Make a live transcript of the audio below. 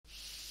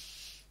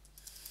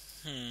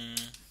Hmm.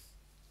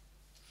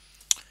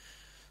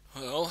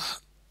 Well,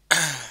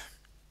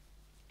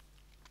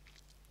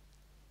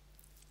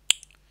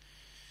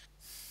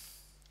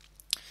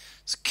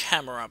 it's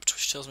Camerupt,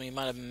 which tells me he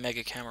might have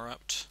Mega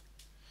Camerupt.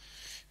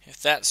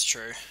 If that's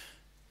true,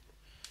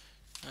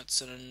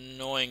 that's an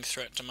annoying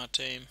threat to my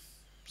team.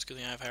 It's good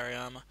thing I have Harry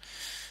Armor.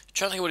 I'm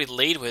trying to think what he'd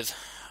lead with.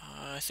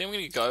 I think I'm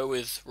going to go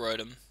with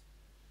Rotom.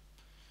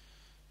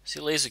 So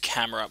he leads with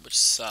Camerupt, which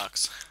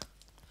sucks.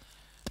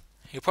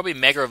 He'll probably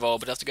Mega Evolve,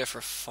 but have to go for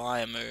a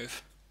Fire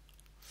move.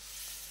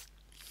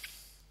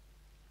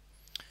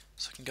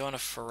 So I can go on a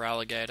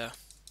Feraligatr.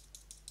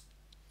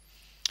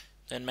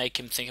 Then make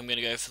him think I'm going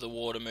to go for the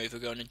Water move.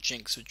 We'll go on a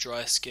Jinx with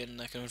Dry Skin.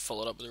 I can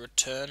follow it up with a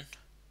Return.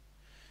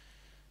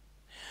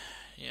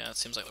 Yeah, that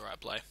seems like the right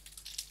play.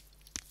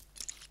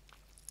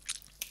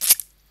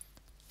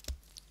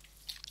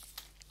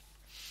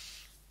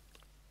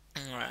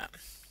 Alright.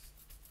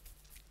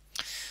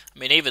 I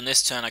mean, even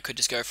this turn I could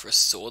just go for a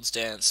Swords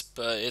Dance,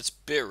 but it's a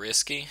bit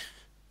risky.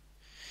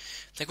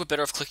 I think we're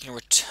better off clicking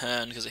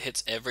Return because it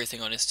hits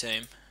everything on his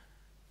team.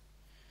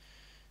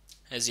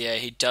 As yeah,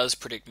 he does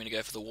predict me to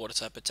go for the Water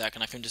type attack,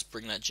 and I can just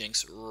bring that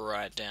Jinx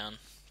right down.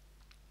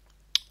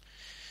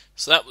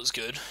 So that was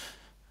good.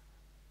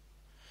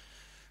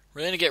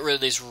 We're going to get rid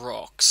of these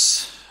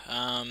rocks.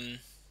 Yeah,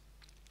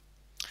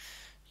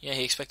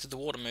 he expected the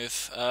Water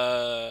move.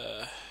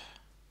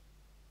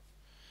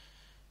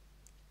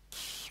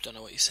 Don't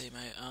know what you see,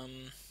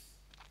 mate.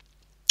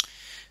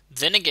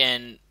 Then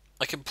again,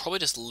 I could probably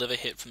just live a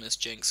hit from this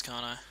Jinx,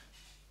 can't I?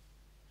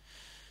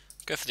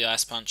 Go for the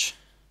Ice Punch.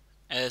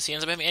 As he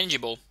ends up having Energy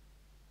Ball.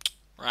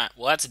 Right,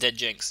 well that's a dead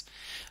Jinx.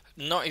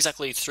 Not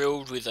exactly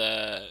thrilled with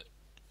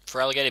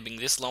Feraligatr being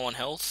this low on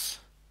health.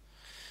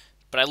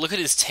 But I look at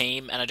his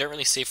team, and I don't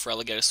really see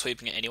Feraligatr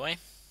sweeping it anyway.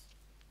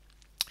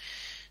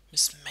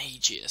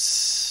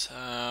 Mismagius.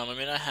 I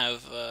mean, I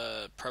have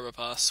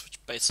Probopass, which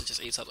basically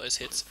just eats up those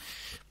hits.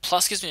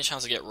 Plus gives me a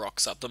chance to get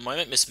rocks up. The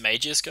moment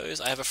Mismagius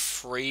goes, I have a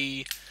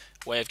free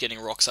way of getting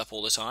rocks up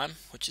all the time,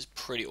 which is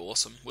pretty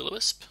awesome.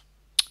 Will-O-Wisp.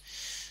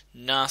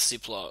 Nasty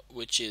Plot,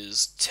 which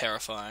is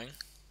terrifying.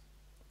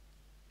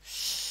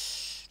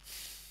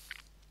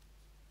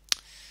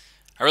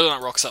 I really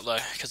want rocks up though,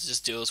 because it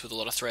just deals with a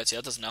lot of threats. Yeah,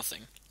 it does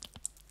nothing.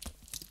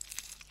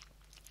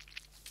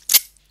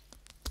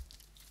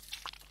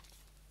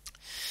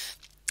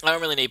 I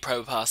don't really need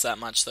Probopass that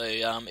much though.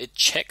 It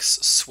checks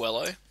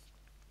Swellow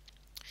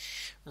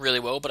really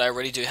well, but I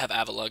already do have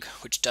Avalugg,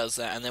 which does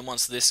that. And then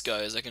once this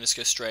goes, I can just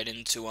go straight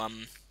into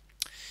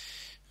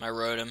my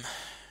Rotom.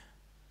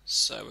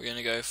 So we're going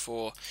to go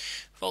for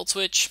Volt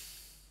Switch.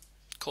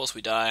 Of course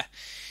we die.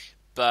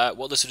 But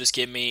what this will just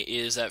give me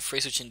is that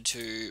free switch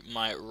into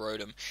my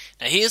Rotom.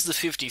 Now here's the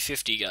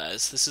 50-50,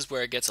 guys. This is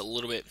where it gets a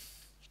little bit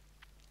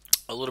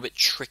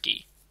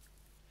tricky.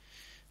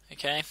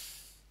 Okay?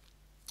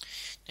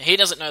 Now he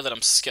doesn't know that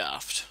I'm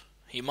Scarfed.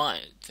 He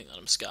might think that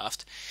I'm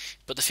Scarfed.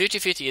 But the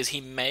 50-50 is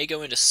he may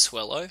go into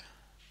Swellow.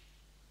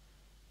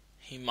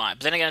 He might.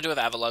 But then again, I do have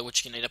Avalugg,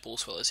 which can eat up all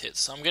Swellow's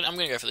hits. So I'm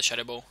gonna go for the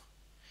Shadow Ball.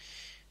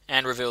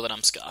 And reveal that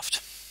I'm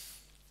Scarfed.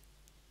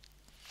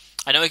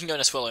 I know he can go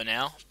into Swellow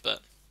now,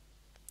 but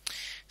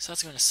he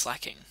starts going to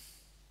Slacking.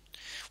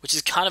 Which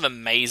is kind of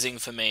amazing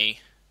for me.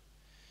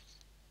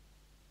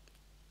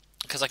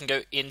 Because I can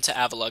go into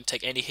Avalugg,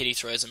 take any hit he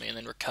throws at me, and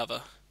then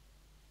recover.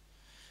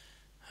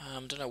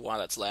 Don't know why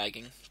that's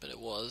lagging, but it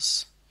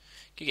was.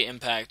 Giga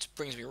Impact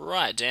brings me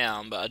right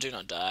down, but I do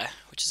not die,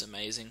 which is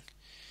amazing.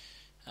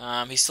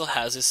 He still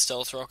has his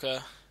Stealth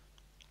Rocker.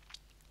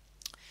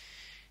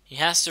 He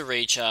has to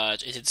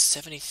recharge. It did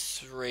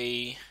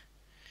 73.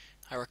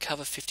 I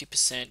recover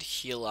 50%,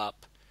 heal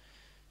up.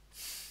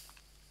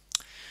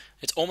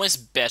 It's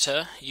almost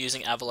better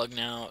using Avalugg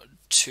now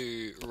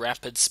to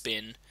Rapid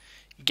Spin,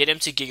 get him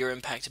to Giga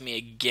Impact me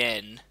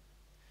again,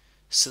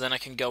 so then I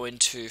can go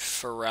into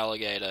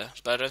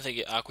Feraligatr, but I don't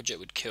think Aqua Jet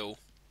would kill.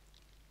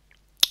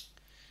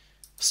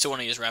 Still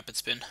want to use Rapid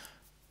Spin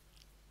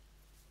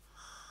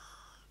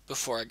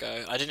before I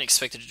go. I didn't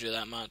expect it to do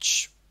that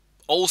much.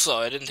 Also,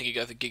 I didn't think he'd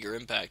go for Giga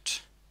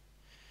Impact.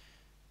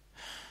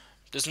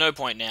 There's no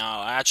point now.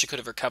 I actually could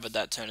have recovered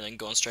that turn and then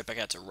gone straight back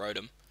out to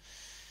Rotom,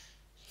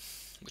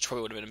 which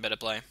probably would have been a better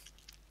play.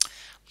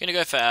 I'm going to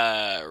go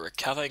for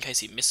Recover in case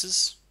he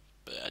misses,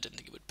 but I didn't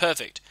think he would.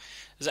 Perfect.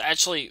 It's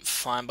actually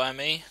fine by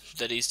me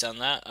that he's done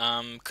that,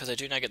 because I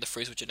do now get the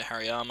free switch into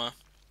Hariyama,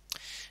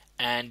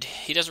 and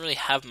he doesn't really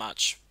have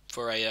much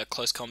for a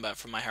close combat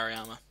from my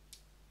Hariyama.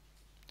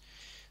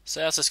 So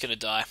that's just going to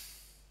die.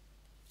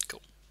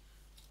 Cool.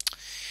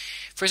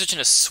 Free switch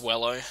into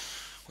Swellow,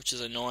 which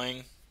is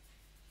annoying.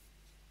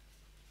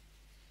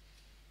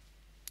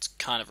 It's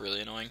kind of really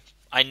annoying.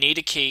 I need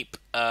to keep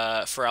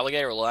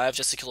Feraligatr alive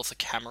just to kill off the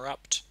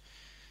Camerupt.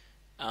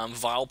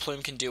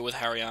 Vileplume can deal with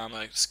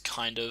Hariyama,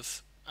 kind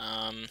of.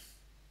 Yeah,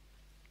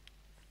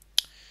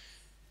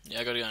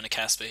 I gotta go into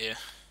Casper here.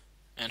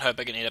 And hope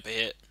I can eat up a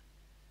hit.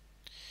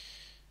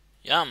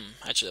 Yum.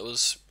 Actually, that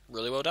was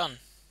really well done.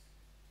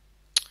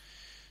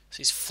 So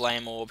he's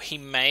Flame Orb. He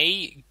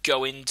may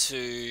go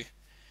into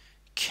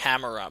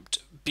Camerupt.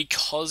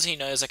 Because he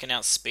knows I can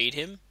outspeed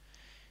him,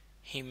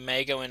 he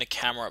may go into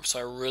Camerupt, so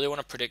I really want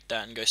to predict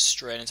that and go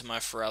straight into my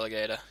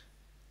Feraligatr.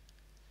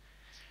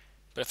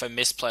 But if I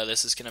misplay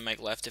this, it's going to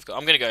make life difficult.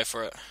 I'm going to go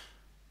for it.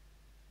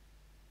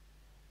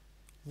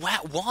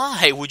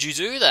 Why would you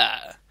do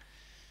that?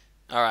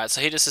 Alright,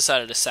 so he just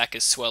decided to sack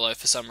his Swellow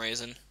for some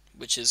reason,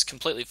 which is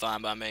completely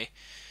fine by me.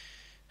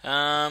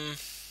 The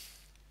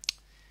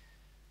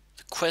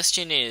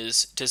question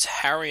is, does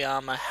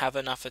Hariyama have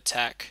enough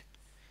attack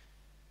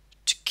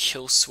to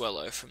kill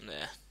Swellow from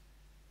there?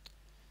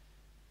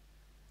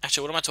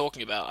 Actually, what am I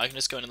talking about? I can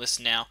just go into this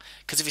now.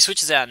 Because if he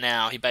switches out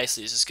now, he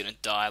basically is just going to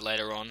die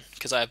later on.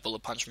 Because I have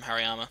Bullet Punch from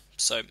Hariyama.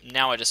 So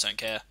now I just don't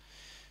care.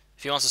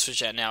 If he wants to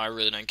switch out now, I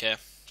really don't care.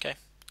 Okay,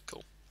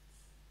 cool.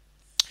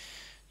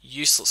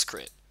 Useless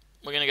crit.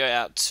 We're going to go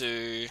out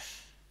to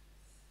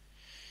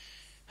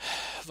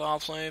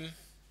Vileplume.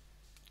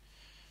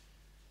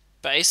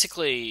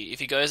 Basically, if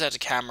he goes out to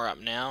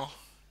Camerupt now,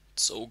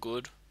 it's all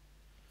good.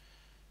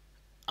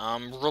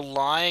 I'm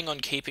relying on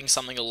keeping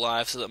something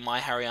alive so that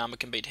my Hariyama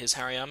can beat his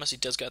Hariyama, so he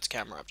does go out to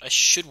Camerupt. I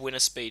should win a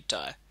speed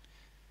tie.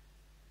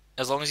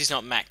 As long as he's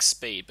not max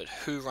speed, but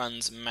who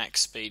runs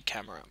max speed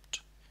Camerupt?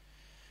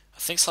 I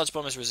think Sludge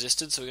Bomb is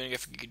resisted, so we're going to go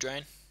for Giga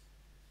Drain.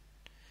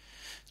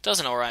 Does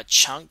an alright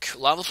chunk.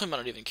 Lava Plume might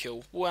not even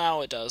kill.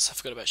 Wow, it does. I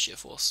forgot about Sheer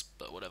Force,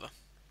 but whatever.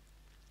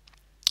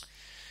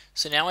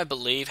 So now I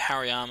believe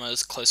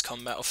Hariyama's close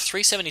combat of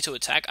 372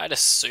 attack. I'd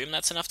assume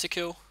that's enough to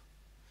kill.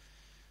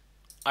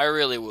 I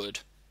really would.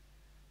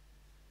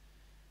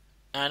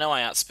 I know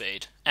I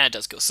outspeed, and it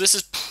does kill. So this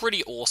is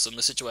pretty awesome,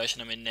 the situation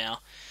I'm in now.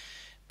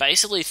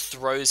 Basically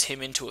throws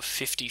him into a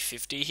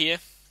 50-50 here,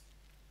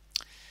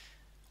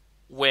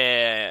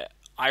 where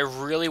I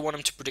really want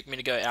him to predict me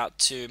to go out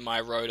to my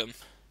Rotom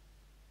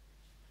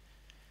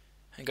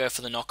and go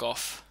for the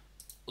knockoff.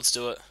 Let's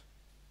do it.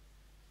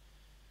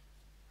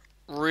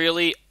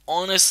 Really,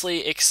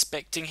 honestly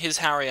expecting his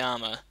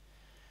Hariyama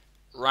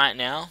right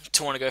now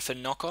to want to go for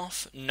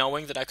knockoff,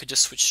 knowing that I could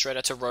just switch straight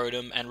out to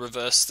Rotom and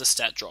reverse the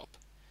stat drop.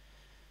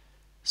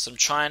 So I'm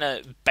trying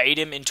to bait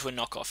him into a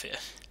knockoff here.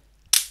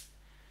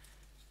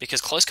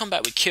 Because close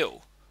combat would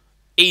kill.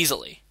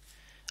 Easily.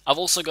 I've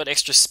also got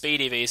extra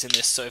speed EVs in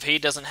this, so if he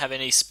doesn't have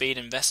any speed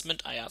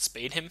investment, I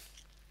outspeed him.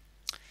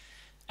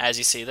 As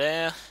you see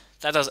there,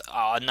 that does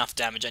enough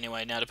damage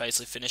anyway now to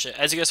basically finish it.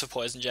 As he goes for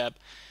Poison Jab,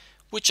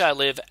 which I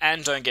live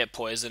and don't get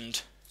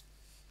poisoned.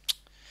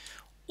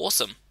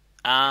 Awesome.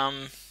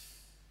 Yeah,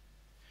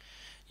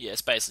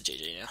 it's basically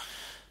GG now.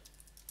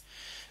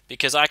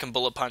 Because I can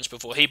Bullet Punch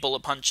before he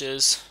Bullet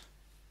Punches.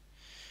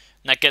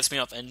 And that gets me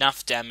off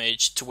enough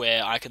damage to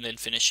where I can then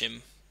finish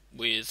him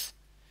with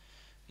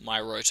my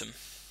Rotom.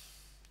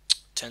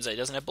 Turns out he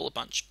doesn't have Bullet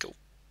Punch. Cool.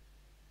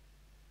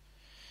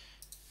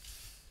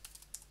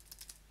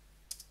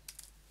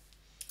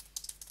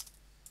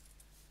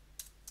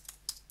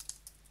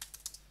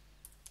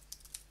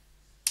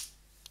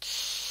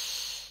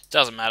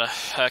 Doesn't matter.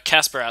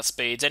 Casper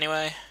outspeeds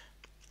anyway.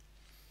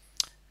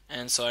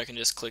 And so I can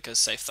just click a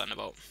safe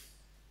Thunderbolt.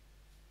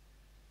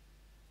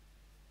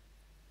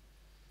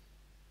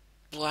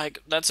 Like,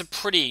 that's a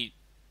pretty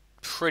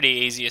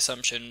easy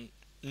assumption.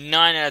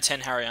 9 out of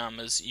 10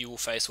 Hariyamas you will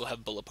face will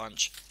have Bullet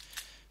Punch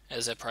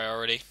as their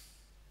priority.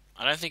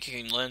 I don't think you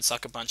can learn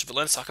Sucker Punch. If you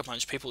learn Sucker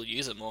Punch, people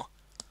use it more.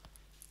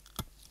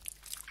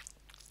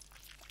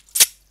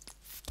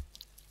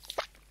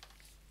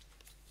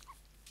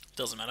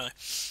 Doesn't matter.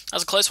 That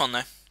was a close one,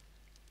 though.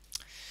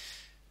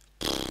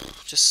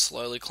 Just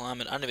slowly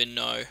climbing. I don't even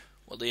know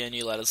what the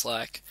new ladder's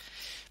like.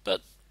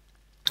 But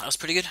that was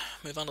pretty good.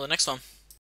 Move on to the next one.